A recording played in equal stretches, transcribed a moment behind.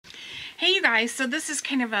you guys, so this is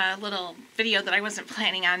kind of a little video that I wasn't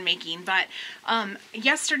planning on making, but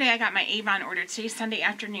yesterday I got my Avon order. Today's Sunday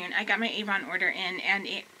afternoon. I got my Avon order in, and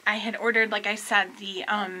I had ordered, like I said, the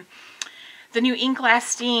new ink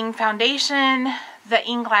lasting foundation, the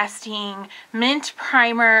ink lasting mint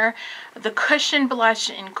primer, the cushion blush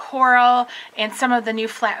in coral, and some of the new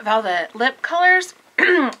flat velvet lip colors.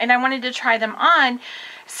 And I wanted to try them on.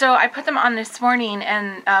 So I put them on this morning,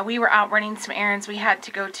 and we were out running some errands. We had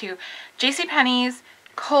to go to JCPenney's,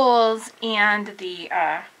 Kohl's, and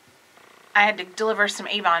I had to deliver some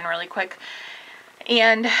Avon really quick.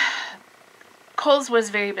 And Kohl's was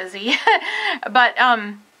very busy. But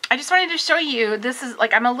I just wanted to show you, this is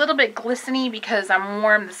like, I'm a little bit glistening because I'm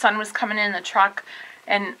warm. The sun was coming in the truck,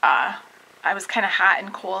 and I was kind of hot in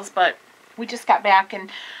Kohl's, but we just got back, and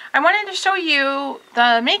I wanted to show you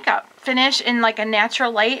the makeup finish in like a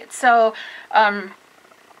natural light. So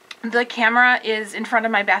the camera is in front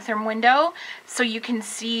of my bathroom window, so you can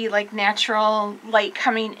see like natural light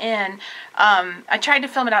coming in. I tried to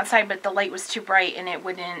film it outside, but the light was too bright and it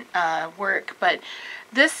wouldn't work. But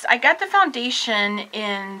this, I got the foundation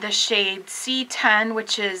in the shade C10,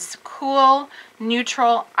 which is Cool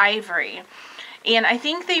Neutral Ivory. And I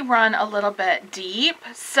think they run a little bit deep,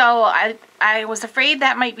 so I was afraid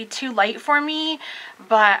that might be too light for me,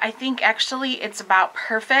 but I think actually it's about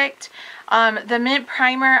perfect. The mint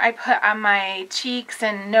primer I put on my cheeks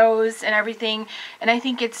and nose and everything, and I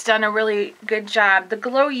think it's done a really good job. The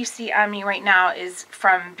glow you see on me right now is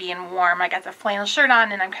from being warm. I got the flannel shirt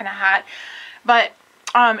on and I'm kind of hot. But,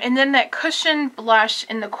 and then that cushion blush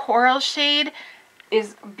in the coral shade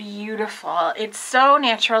is beautiful. It's so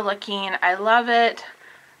natural looking. I love it.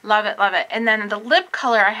 Love it, love it. And then the lip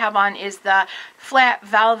color I have on is the flat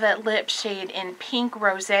velvet lip shade in pink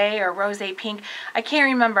rosé or rosé pink. I can't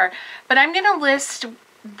remember. But I'm going to list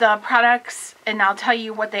the products and I'll tell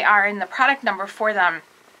you what they are and the product number for them.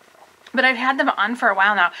 But I've had them on for a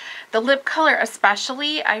while now. The lip color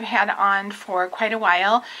especially, I've had on for quite a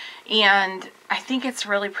while, and I think it's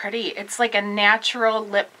really pretty. It's like a natural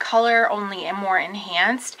lip color, only a more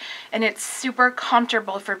enhanced, and it's super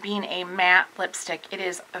comfortable for being a matte lipstick. It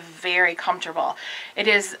is very comfortable. It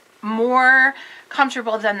is more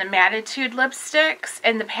comfortable than the Mattitude lipsticks,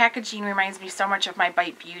 and the packaging reminds me so much of my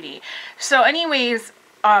Bite Beauty. So anyways,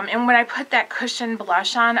 and when I put that cushion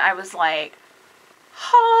blush on, I was like,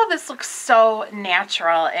 oh, this looks so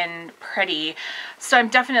natural and pretty. So I'm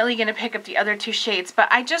definitely going to pick up the other two shades. But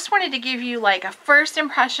I just wanted to give you like a first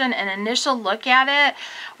impression, an initial look at it,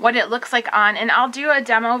 what it looks like on. And I'll do a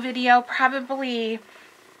demo video probably,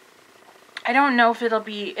 I don't know if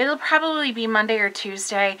it'll probably be Monday or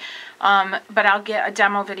Tuesday. But I'll get a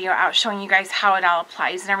demo video out showing you guys how it all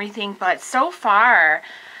applies and everything. But so far,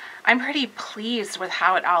 I'm pretty pleased with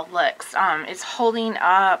how it all looks. It's holding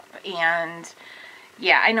up, and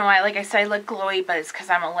yeah, I know, like I said, I look glowy, but it's because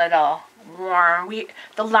I'm a little warm.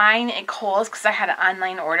 The line at Kohl's, because I had an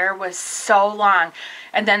online order, was so long.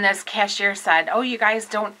 And then this cashier said, oh, you guys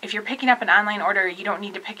don't, if you're picking up an online order, you don't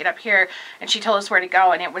need to pick it up here. And she told us where to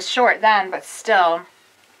go, and it was short then, but still.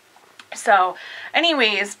 So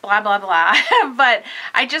anyways, blah, blah, blah. But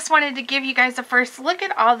I just wanted to give you guys a first look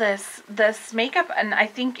at all this makeup, and I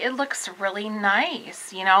think it looks really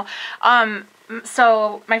nice, you know.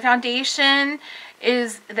 So my foundation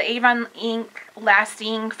is the Avon Ink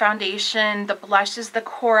Lasting Foundation. The blush is the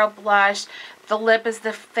Coral Blush. The lip is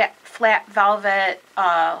the Flat Velvet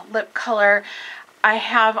lip color. I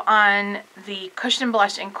have on the Cushion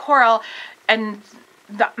Blush in Coral, and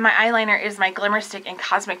my eyeliner is my Glimmerstick in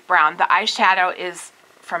Cosmic Brown. The eyeshadow is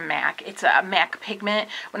from MAC. It's a MAC pigment.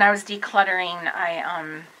 When I was decluttering,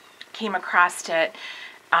 I came across it.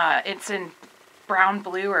 It's in brown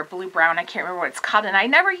blue or blue brown, I can't remember what it's called, and I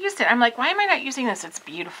never used it. I'm like, why am I not using this? It's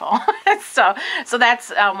beautiful. so that's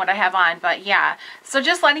what I have on. But yeah, so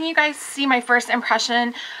just letting you guys see my first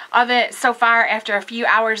impression of it so far after a few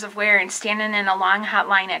hours of wear and standing in a long hot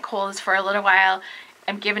line at Kohl's for a little while.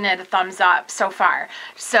 I'm giving it a thumbs up so far.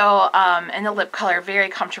 So, and the lip color, very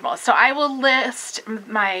comfortable. So I will list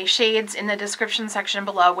my shades in the description section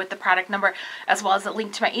below with the product number, as well as a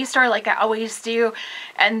link to my e-store like I always do.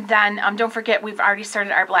 And then don't forget, we've already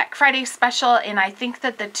started our Black Friday special, and I think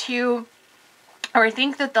that the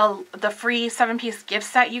free 7-piece gift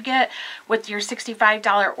set you get with your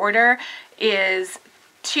 $65 order is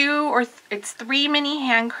it's 3 mini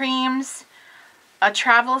hand creams, a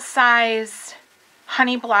travel size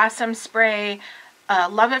Honey Blossom spray,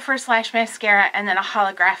 Love at First Lash mascara, and then a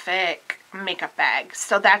holographic makeup bag.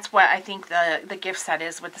 So that's what I think the gift set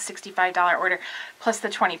is with the $65 order plus the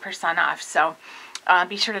 20% off. So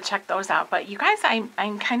be sure to check those out. But you guys,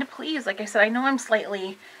 I'm kind of pleased. Like I said, I know I'm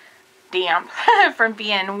slightly damp from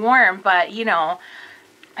being warm, but you know,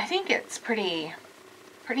 I think it's pretty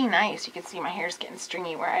nice. You can see my hair's getting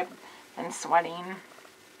stringy where I've been sweating.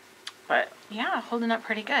 But yeah, holding up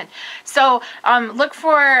pretty good. So look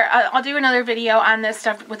for, I'll do another video on this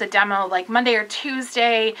stuff with a demo like Monday or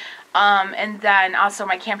Tuesday. And then also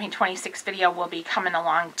my Campaign 26 video will be coming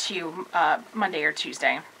along to Monday or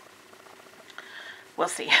Tuesday. We'll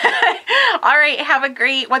see. All right, have a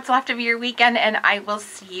great what's left of your weekend, and I will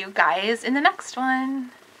see you guys in the next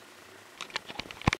one.